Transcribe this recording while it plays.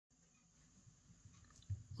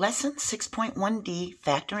Lesson 6.1d,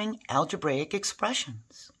 Factoring Algebraic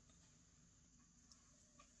Expressions.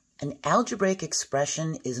 An algebraic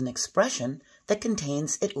expression is an expression that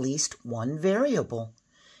contains at least one variable.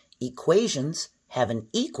 Equations have an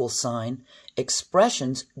equal sign.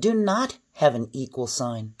 Expressions do not have an equal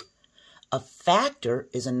sign. A factor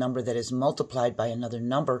is a number that is multiplied by another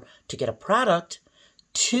number to get a product.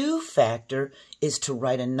 Two-factor is to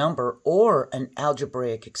write a number or an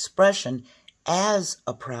algebraic expression as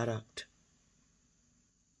a product.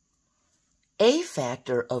 A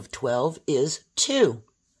factor of 12 is 2.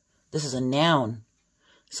 This is a noun.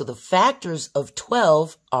 So the factors of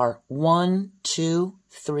 12 are 1, 2,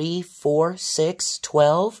 3, 4, 6,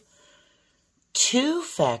 12. 2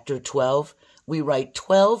 factor 12, we write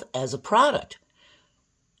 12 as a product.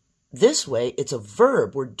 This way, it's a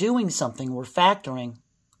verb. We're doing something. We're factoring.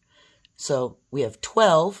 So we have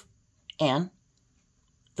 12, and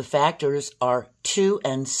the factors are 2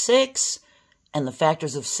 and 6, and the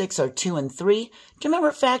factors of 6 are 2 and 3. Do you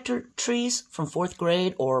remember factor trees from 4th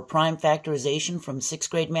grade or prime factorization from 6th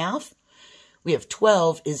grade math? We have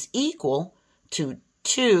 12 is equal to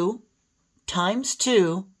 2 times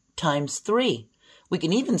 3. We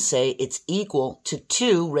can even say it's equal to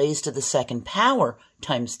 2 raised to the second power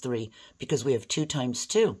times 3 because we have 2 times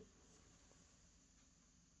 2.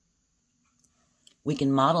 We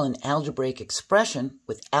can model an algebraic expression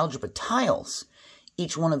with algebra tiles.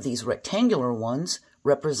 Each one of these rectangular ones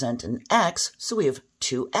represent an x, so we have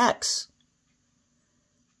 2x.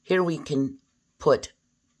 Here we can put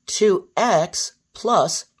 2x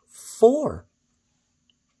plus 4.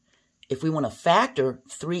 If we want to factor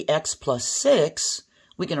 3x plus 6,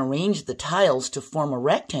 we can arrange the tiles to form a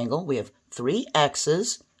rectangle. We have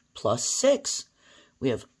 3x's plus 6. We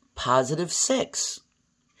have positive 6.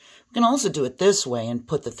 We can also do it this way and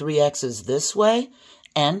put the 3x's this way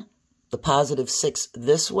and the positive 6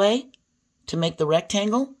 this way to make the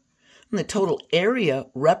rectangle. And the total area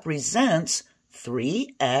represents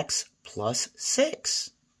 3x plus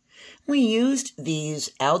 6. We used these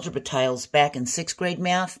algebra tiles back in 6th grade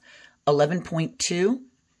math, 11.2.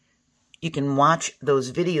 You can watch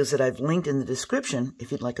those videos that I've linked in the description if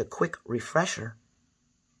you'd like a quick refresher.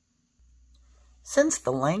 Since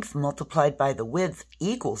the length multiplied by the width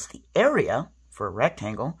equals the area for a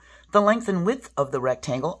rectangle, the length and width of the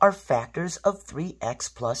rectangle are factors of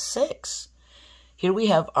 3x plus 6. Here we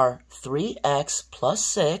have our 3x plus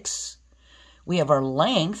 6. We have our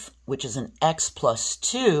length, which is an x plus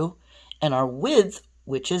 2, and our width,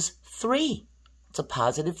 which is 3. It's a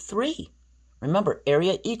positive 3. Remember,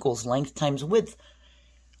 area equals length times width.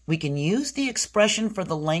 We can use the expression for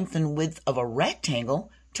the length and width of a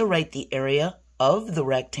rectangle to write the area of the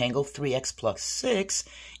rectangle 3x plus 6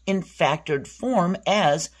 in factored form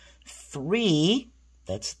as 3,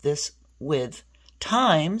 that's this width,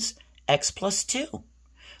 times x plus 2.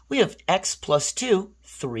 We have x plus 2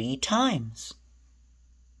 3 times.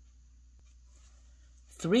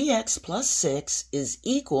 3x plus 6 is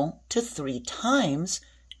equal to 3 times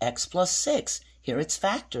x plus 6. Here it's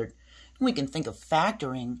factored. We can think of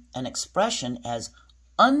factoring an expression as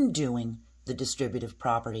undoing the distributive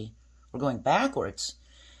property. We're going backwards.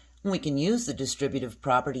 We can use the distributive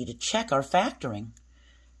property to check our factoring.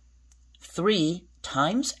 3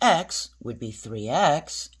 times x would be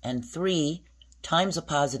 3x, and 3 times a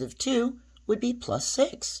positive 2 would be plus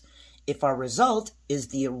 6. If our result is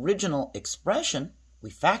the original expression, we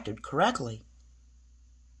factored correctly.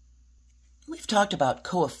 We've talked about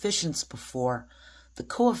coefficients before. The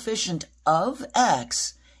coefficient of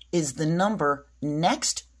x is the number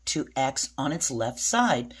next to x on its left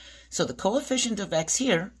side. So the coefficient of x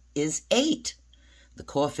here is 8. The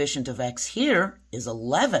coefficient of x here is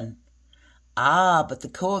 11. But the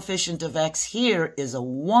coefficient of x here is a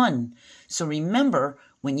 1. So remember,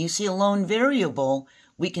 when you see a lone variable,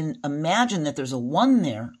 we can imagine that there's a 1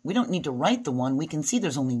 there. We don't need to write the 1. We can see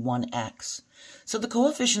there's only one x. So the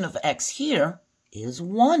coefficient of x here is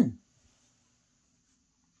 1.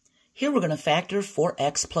 Here we're going to factor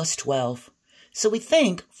 4x plus 12. So we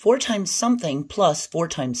think 4 times something plus 4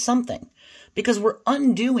 times something, because we're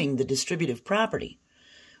undoing the distributive property.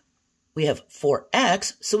 We have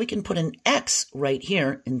 4x, so we can put an x right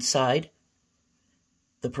here inside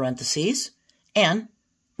the parentheses, and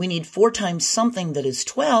we need 4 times something that is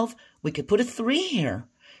 12. We could put a 3 here.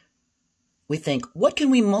 We think, what can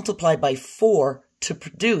we multiply by 4 to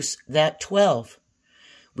produce that 12?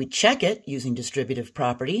 We check it using distributive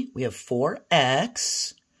property. We have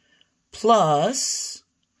 4x plus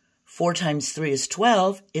 4 times 3 is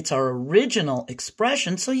 12. It's our original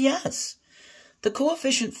expression, so yes. The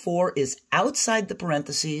coefficient 4 is outside the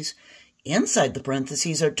parentheses. Inside the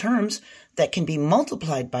parentheses are terms that can be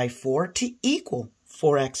multiplied by 4 to equal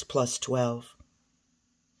 4x plus 12.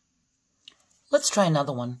 Let's try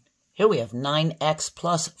another one. Here we have 9x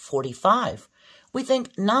plus 45. We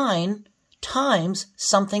think 9 times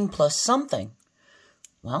something plus something.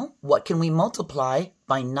 Well, what can we multiply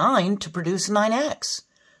by 9 to produce 9x?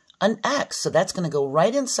 An x, so that's going to go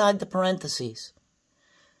right inside the parentheses.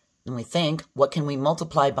 And we think, what can we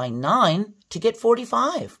multiply by 9 to get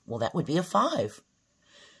 45? Well, that would be a 5.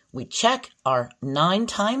 We check our 9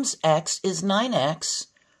 times x is 9x,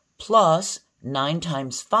 plus 9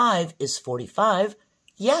 times 5 is 45.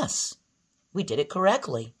 Yes, we did it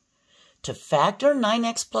correctly. To factor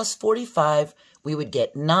 9x plus 45, we would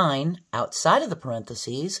get 9 outside of the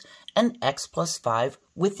parentheses and x plus 5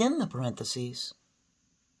 within the parentheses.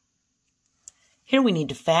 Here we need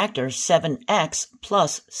to factor 7x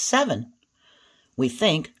plus 7. We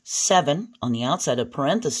think 7 on the outside of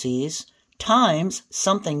parentheses times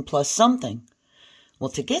something plus something. Well,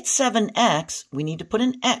 to get 7x, we need to put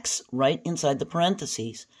an x right inside the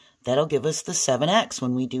parentheses. That'll give us the 7x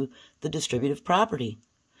when we do the distributive property.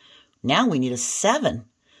 Now we need a 7.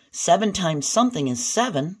 7 times something is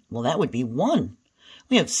 7. Well, that would be 1.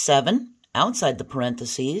 We have 7 outside the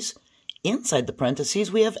parentheses. Inside the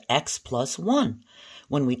parentheses, we have x plus 1.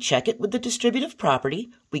 When we check it with the distributive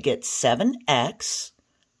property, we get 7x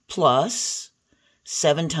plus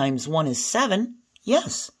 7 times 1 is 7.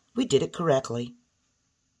 Yes, we did it correctly.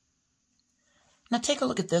 Now take a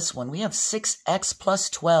look at this one. We have 6x plus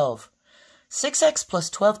 12. 6x plus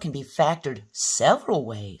 12 can be factored several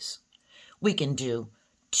ways. We can do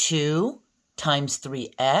 2 times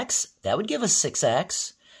 3x. That would give us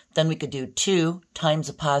 6x. Then we could do 2 times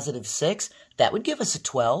a positive 6. That would give us a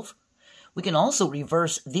 12. We can also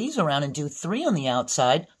reverse these around and do 3 on the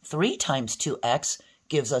outside. 3 times 2x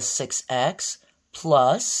gives us 6x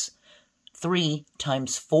plus 3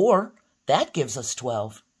 times 4. That gives us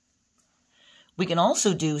 12. We can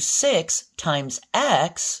also do 6 times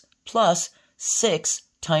x plus 6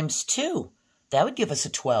 times 2. That would give us a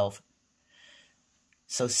 12.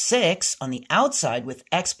 So 6 on the outside with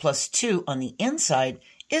x plus 2 on the inside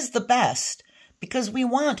is the best because we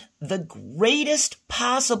want the greatest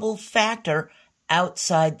possible factor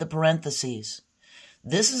outside the parentheses.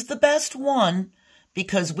 This is the best one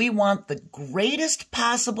because we want the greatest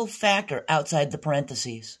possible factor outside the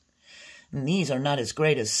parentheses. And these are not as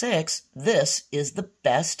great as 6. This is the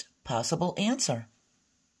best possible answer.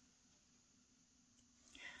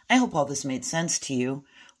 I hope all this made sense to you.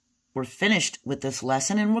 We're finished with this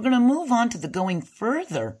lesson, and we're going to move on to the going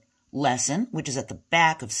further lesson, which is at the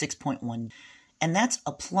back of 6.1, and that's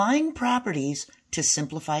applying properties to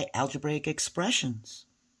simplify algebraic expressions.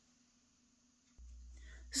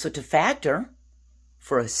 So to factor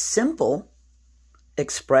for a simple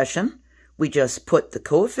expression, we just put the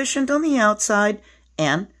coefficient on the outside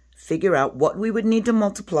and figure out what we would need to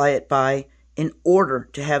multiply it by in order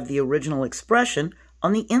to have the original expression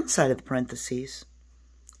on the inside of the parentheses.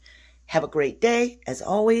 Have a great day. As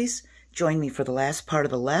always, join me for the last part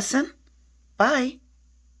of the lesson. Bye.